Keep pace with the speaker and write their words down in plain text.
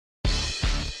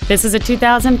This is a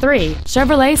 2003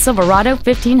 Chevrolet Silverado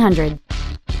 1500.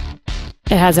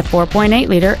 It has a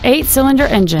 4.8-liter 8-cylinder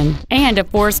engine and a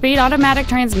 4-speed automatic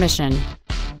transmission.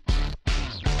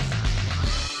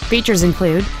 Features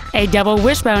include a double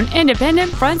wishbone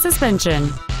independent front suspension,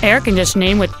 air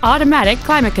conditioning with automatic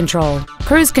climate control,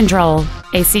 cruise control,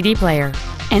 a CD player,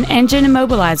 an engine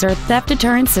immobilizer theft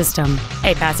deterrent system,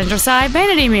 a passenger side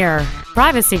vanity mirror,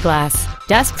 privacy glass,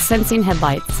 dusk sensing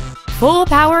headlights, full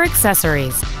power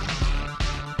accessories.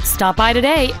 Stop by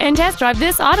today and test drive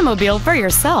this automobile for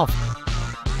yourself.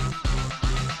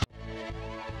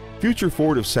 Future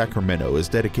Ford of Sacramento is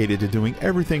dedicated to doing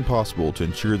everything possible to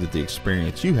ensure that the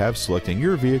experience you have selecting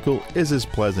your vehicle is as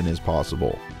pleasant as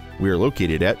possible. We are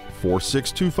located at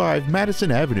 4625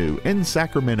 Madison Avenue in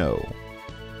Sacramento.